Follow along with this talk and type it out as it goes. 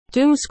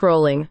Doom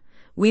scrolling.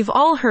 We've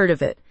all heard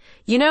of it.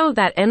 You know,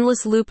 that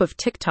endless loop of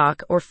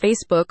TikTok or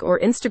Facebook or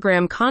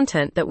Instagram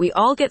content that we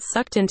all get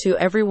sucked into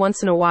every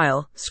once in a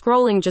while,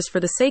 scrolling just for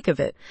the sake of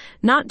it,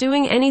 not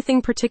doing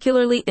anything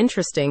particularly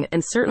interesting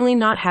and certainly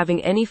not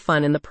having any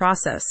fun in the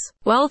process.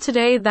 Well,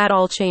 today that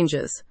all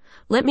changes.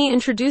 Let me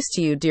introduce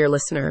to you, dear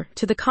listener,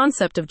 to the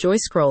concept of joy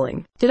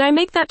scrolling. Did I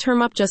make that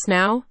term up just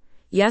now?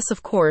 Yes,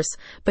 of course,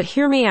 but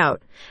hear me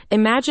out.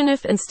 Imagine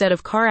if instead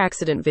of car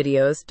accident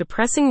videos,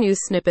 depressing news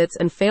snippets,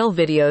 and fail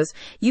videos,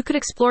 you could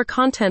explore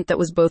content that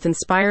was both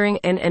inspiring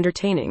and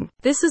entertaining.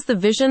 This is the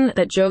vision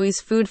that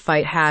Joey's Food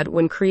Fight had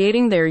when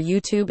creating their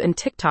YouTube and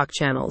TikTok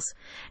channels.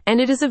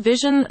 And it is a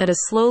vision that has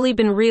slowly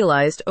been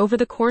realized over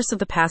the course of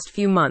the past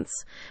few months.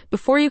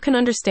 Before you can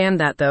understand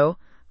that, though,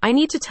 I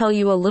need to tell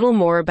you a little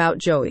more about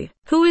Joey.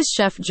 Who is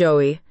Chef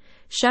Joey?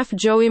 Chef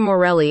Joey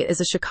Morelli is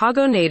a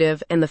Chicago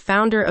native and the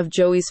founder of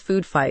Joey's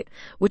Food Fight,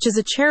 which is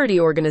a charity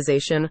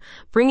organization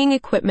bringing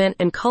equipment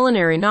and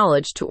culinary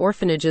knowledge to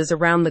orphanages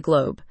around the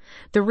globe.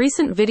 The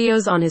recent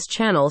videos on his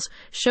channels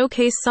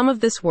showcase some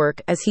of this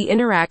work as he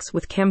interacts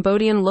with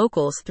Cambodian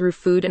locals through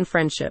food and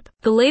friendship.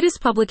 The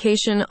latest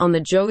publication on the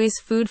Joey's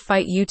Food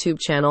Fight YouTube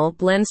channel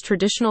blends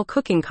traditional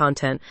cooking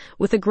content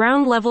with a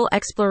ground-level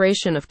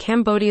exploration of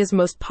Cambodia's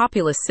most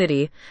populous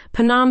city,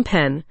 Phnom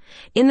Penh.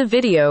 In the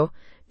video,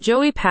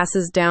 Joey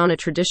passes down a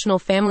traditional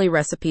family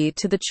recipe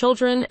to the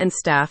children and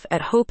staff at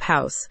Hope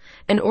House,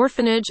 an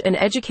orphanage and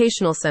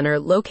educational center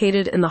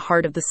located in the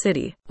heart of the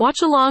city.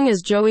 Watch along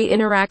as Joey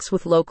interacts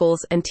with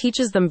locals and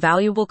teaches them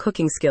valuable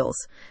cooking skills.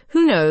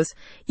 Who knows,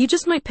 you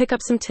just might pick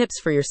up some tips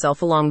for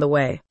yourself along the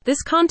way.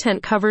 This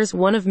content covers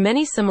one of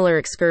many similar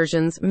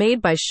excursions made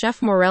by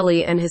Chef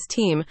Morelli and his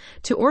team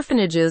to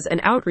orphanages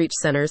and outreach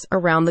centers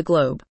around the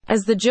globe.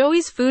 As the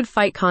Joey's Food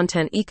Fight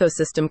content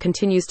ecosystem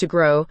continues to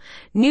grow,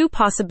 new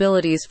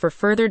possibilities for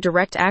further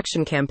direct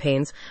action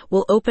campaigns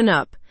will open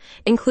up,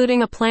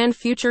 including a planned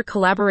future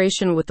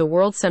collaboration with the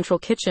World Central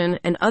Kitchen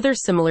and other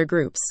similar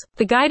groups.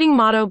 The guiding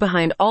motto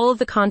behind all of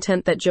the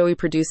content that Joey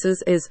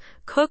produces is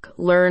cook,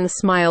 learn,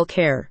 smile,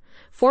 care.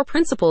 4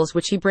 principles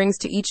which he brings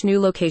to each new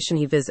location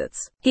he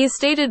visits. He has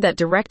stated that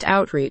direct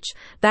outreach,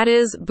 that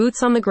is,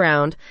 boots on the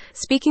ground,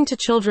 speaking to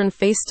children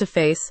face to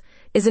face,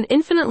 is an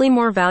infinitely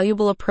more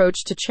valuable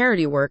approach to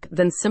charity work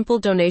than simple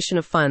donation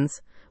of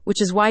funds, which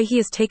is why he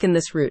has taken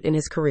this route in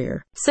his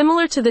career.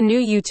 Similar to the new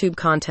YouTube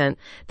content,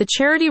 the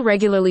charity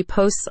regularly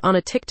posts on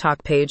a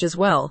TikTok page as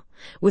well,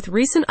 with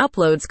recent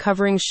uploads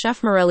covering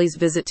Chef Morelli's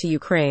visit to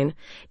Ukraine.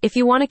 If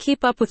you want to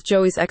keep up with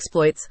Joey's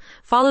exploits,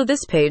 follow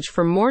this page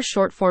for more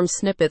short-form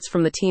snippets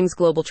from the team's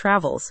global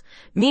travels.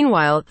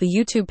 Meanwhile, the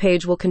YouTube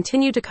page will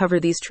continue to cover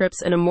these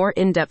trips in a more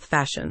in-depth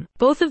fashion.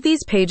 Both of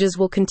these pages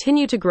will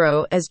continue to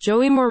grow as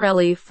Joey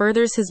Morelli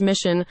furthers his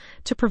mission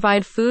to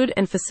provide food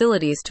and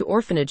facilities to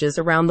orphanages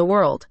around the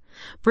world,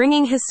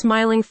 bringing his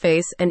smiling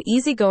face and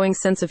easygoing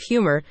sense of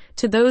humor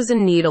to those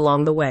in need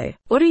along the way.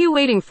 What are you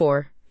waiting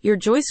for? Your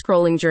joy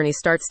scrolling journey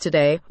starts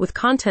today with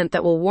content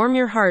that will warm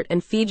your heart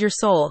and feed your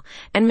soul,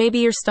 and maybe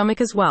your stomach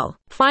as well.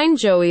 Find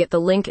Joey at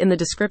the link in the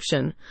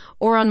description,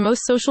 or on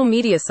most social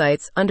media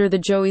sites under the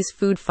Joey's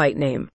Food Fight name.